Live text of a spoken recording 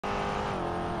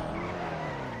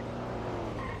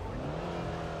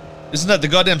Isn't that the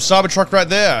goddamn Cybertruck right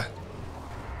there?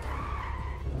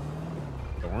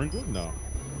 The orange one? No.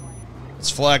 It's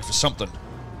flagged for something.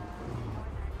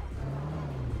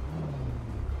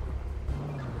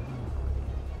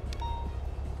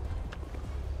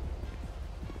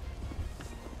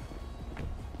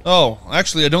 Oh,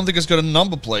 actually, I don't think it's got a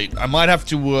number plate. I might have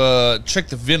to check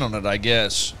the VIN on it, I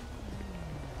guess.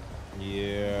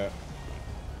 Yeah.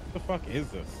 What the fuck is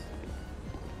this?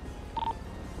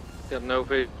 Got no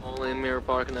feet, only in mirror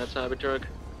parking that Cybertruck.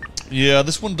 Yeah,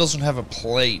 this one doesn't have a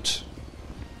plate.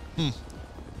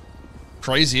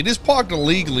 Crazy. It is parked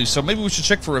illegally, so maybe we should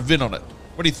check for a VIN on it.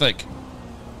 What do you think?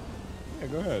 Yeah,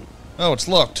 go ahead. Oh, it's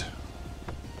locked.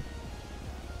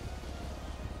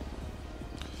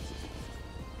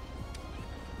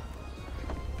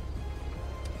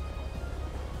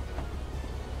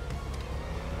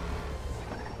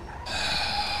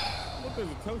 There's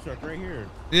a tow truck right here.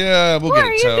 Yeah, we'll get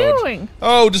it towed. What are you doing?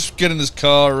 Oh, just getting this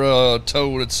car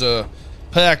towed. It's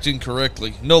packed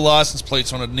incorrectly. No license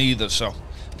plates on it neither, so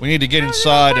we need to get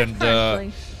inside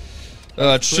and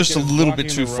it's just a little bit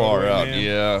too far out. Man.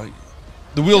 Yeah,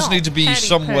 the wheels need to be petty,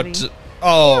 somewhat. petty.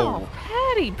 Oh,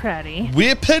 petty.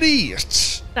 we're petty.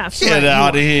 That's Get right,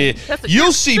 out of you are. here.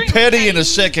 You'll see extreme petty in a petty.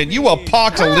 second. You are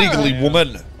parked illegally,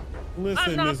 woman. Listen,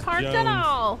 I'm not Miss parked Jones, at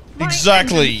all. My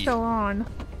Exactly. engine's still on.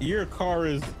 your car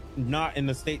is not in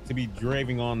the state to be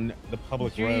driving on the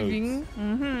public Driving. roads.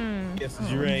 Mm-hmm. Yes,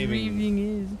 driving.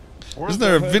 is. Isn't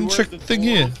there a VIN check thing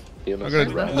here? Yeah, I no, gotta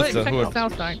sorry. lift the Check hood. the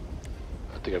south side.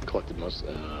 I think I've collected most You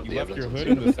the left evidence. your on hood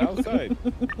scene. in the south side.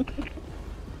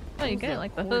 Oh, you get it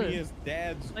like the hood. Corniest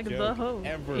dad's Like joke the hood.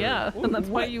 ever. Yeah, and that's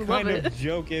why you love What it. kind of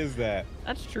joke is that?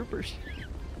 That's troopers.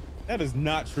 That is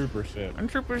not trooper shit. And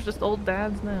troopers just old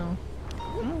dads now.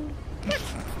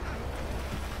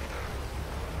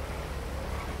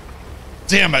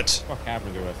 Damn it! What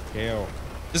happened to us? Tail.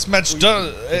 This match We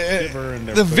does. used to shiver in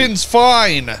their The face. VIN's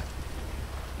fine.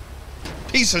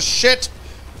 Piece of shit.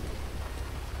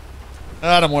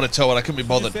 I don't want to tow it. I couldn't be You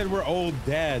bothered. said we're old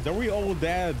dads. Are we old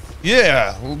dads?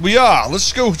 Yeah, we are.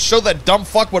 Let's go show that dumb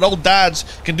fuck what old dads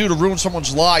can do to ruin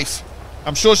someone's life.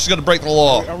 I'm sure she's gonna break the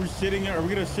law. Are we shitting? Are we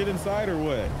gonna shit inside or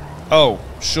what? Oh,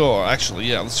 sure. Actually,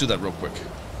 yeah. Let's do that real quick.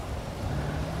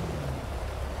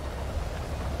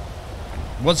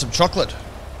 Want some chocolate?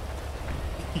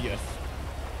 Yes.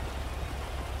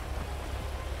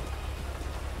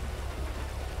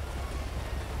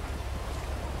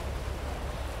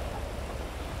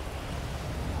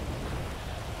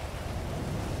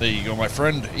 There you go, my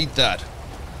friend. Eat that.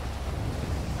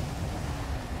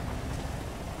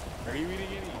 Are you eating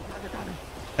any?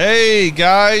 Hey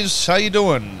guys, how you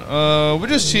doing? We're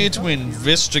just here to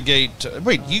investigate.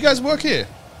 Wait, you guys work here?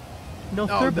 No,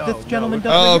 sir, but this gentleman Oh,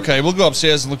 doesn't. okay. We'll go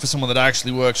upstairs and look for someone that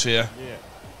actually works here. Yeah.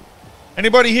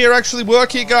 Anybody here actually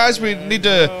work here, guys? We need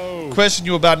to No. question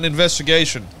you about an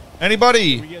investigation. Can we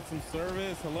Anybody? get some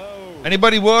service? Hello.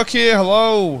 Anybody work here?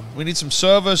 Hello. We need some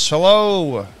service.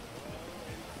 Hello.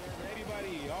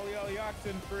 Anybody? All the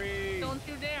oxen free. Don't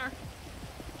you dare.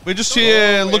 We're just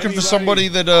here Hello, looking for anybody? somebody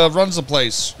that runs the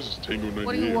place. This is Tango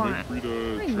What do you 98. want? Make free to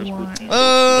What do you transport want? people.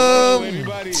 Hello,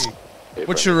 anybody? Hey,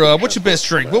 What's friend, your best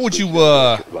drink? What would you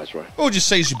Viceroy. what would you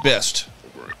say is your best?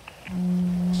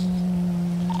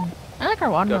 I like our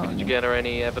Doug, watermelon. did you get her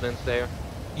any evidence there?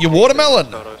 Your watermelon.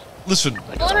 Photos. Listen,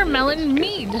 Watermelon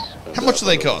mead. how much do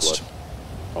they cost?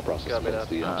 I'll process Copy that.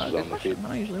 the answers Good on the feed. question.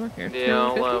 I usually work here. Yeah,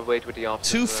 I'll $2.50? wait with the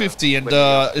officer. $2.50, and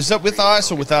is that with ice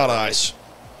or without ice?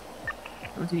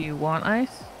 Do you want ice?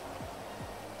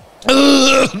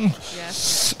 Ugh.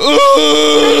 Yes. Ugh.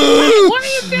 What are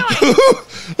you doing?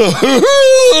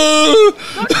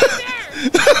 Don't you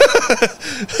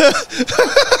dare!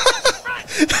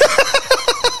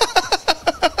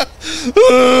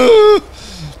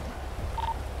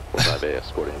 Five A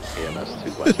escorting EMS to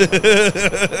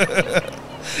Viceroy.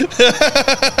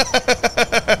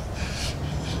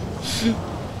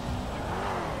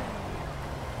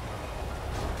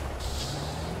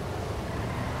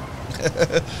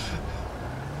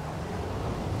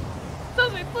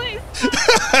 Soze, please.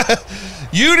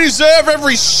 You deserve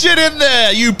every shit in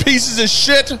there, you pieces of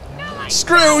shit!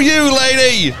 Screw you,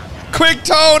 lady! Quick,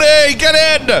 Tony, get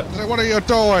in! What are you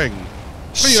doing?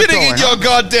 Shitting in your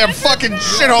goddamn fucking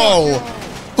shithole!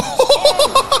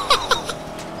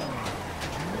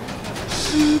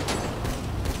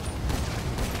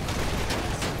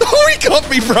 Oh, he got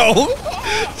me, bro!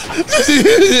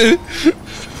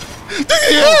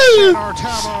 Our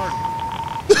tavern.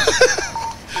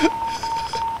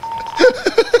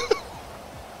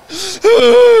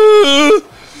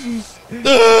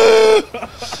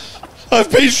 I've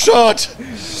been shot!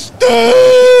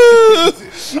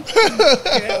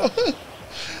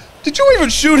 Did you even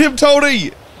shoot him,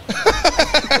 Tony?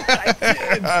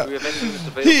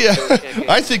 Yeah,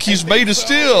 I think he's made of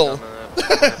steel.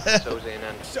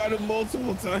 Shot him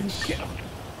multiple times.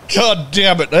 God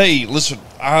damn it. Hey, listen,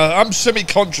 I'm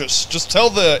semi-conscious. Just tell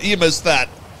the EMS that.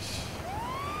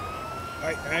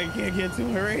 I can't get to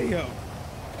my radio.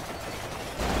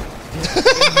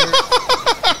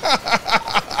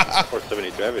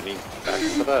 470, do you have any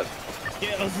backup for that?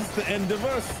 Yeah, this is the end of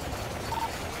us.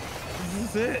 This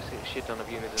is it. Shit ton of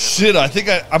units in Shit, I think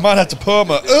I might have to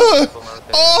perma. Who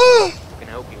can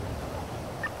help you.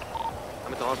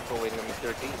 I'm at the hospital waiting on the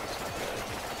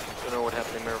 13th. Don't know what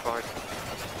happened in Mirror Park.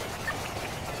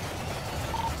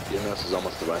 EMS is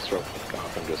almost the vice row. Go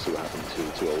off and go see what happened to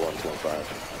 201,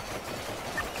 215.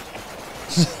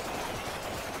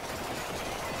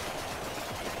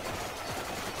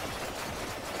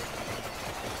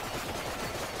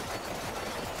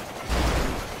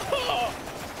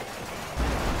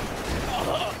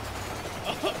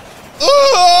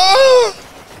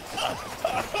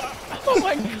 Oh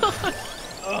my god.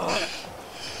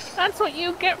 That's what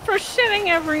you get for shitting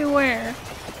everywhere.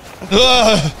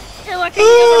 You're lucky the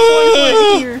other boys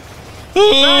weren't here.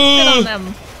 Not shit on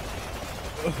them.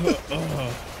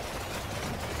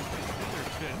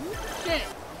 Shit.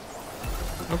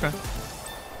 Okay.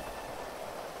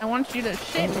 I want you to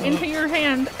shit into your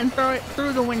hand and throw it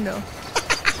through the window.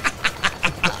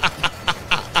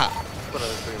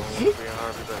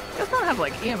 Does not have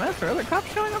like EMS or other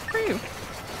cops showing up for you.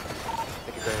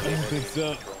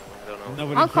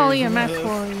 I'll call EMS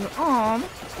for you. Oh,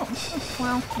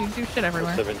 well, you do shit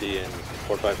everywhere. 70 and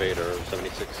 458 or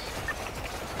 76.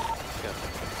 Yeah.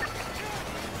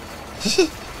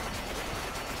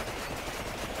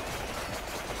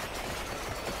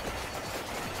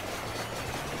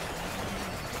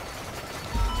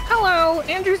 Hello,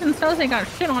 Andrews and Soze got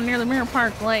shit on near the Mirror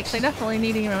Park Lake. They definitely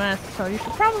need EMS, so you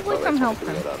should probably come help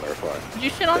them. Did you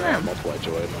shit on them? Multiple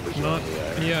HOA members. Not.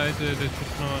 Yeah, I did. It's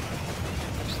just not.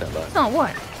 Stand by. It's not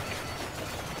what?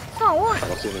 It's not what? I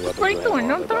don't see any weapons Break the laying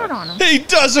window on and their throw it backs. on them. He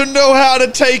doesn't know how to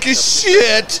take a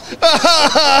shit.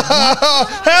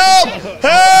 Help!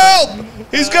 Help!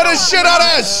 He's gonna shit on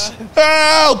us!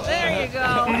 Help! There you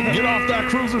go. Get off that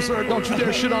cruiser, sir. Don't you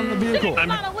dare shit on the vehicle. It's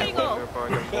not illegal.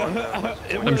 I'm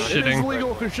It is shitting.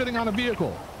 illegal if you're shitting on a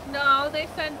vehicle. No, they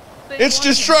said they It's wanted-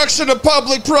 destruction of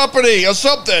public property or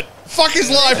something. Fuck his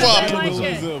life They up. like it.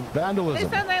 Vandalism. They Vandalism.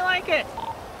 said they like it.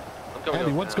 I'm coming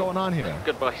Andy, up what's now. going on here?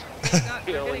 Goodbye. Not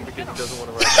Yelling getting because shit he on. doesn't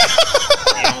want to ride.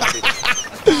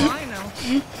 That's all I know.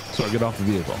 So get off the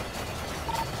vehicle.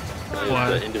 Why?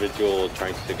 The individual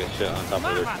trying to take a shit on top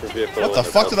of their vehicle. What the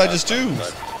fuck did I just do?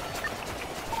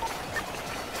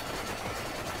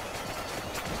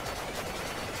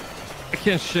 I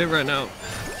can't shit right now.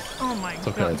 Oh my It's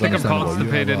okay. god. It's think I'm understandable.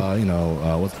 constipated. You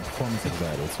have, what's the performance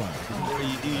anxiety? It's fine. Okay,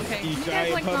 You can you shy guys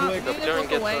in like not, public? can you guys Try and look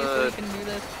get away so we the- can do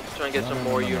this? Try and get some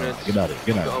more units. Get out of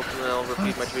here. Get out of Open and I'll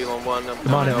repeat my spiel on one. I'm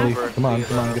Come on, coming Ellie. over Come on, to,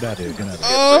 come on. Get out of here. Get out of here.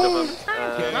 Oh.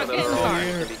 Not getting those far.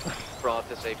 can be brought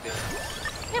to safety. I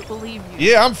can't believe you.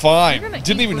 Yeah, I'm You're fine. gonna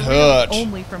Didn't eat even burritos hurt.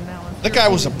 Only from now on. That guy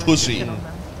was a Shit pussy. on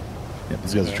them. Yeah,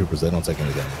 these guys are troopers. They don't take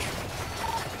any damage.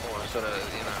 Or sort of,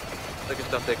 they can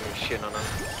stop taking shit on them.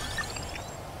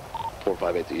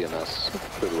 458 to EMS.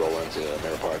 Clear the roll into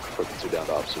Mirror Park. Put the 2 down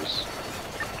to officers.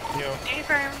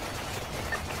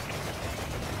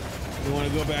 You want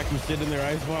to go back and shit in their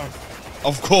icebox?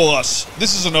 Of course.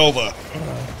 This isn't over.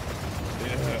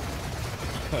 Yeah.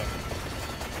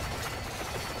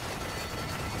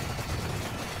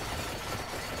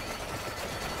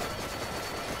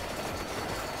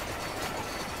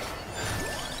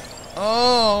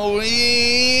 Oh, yeah.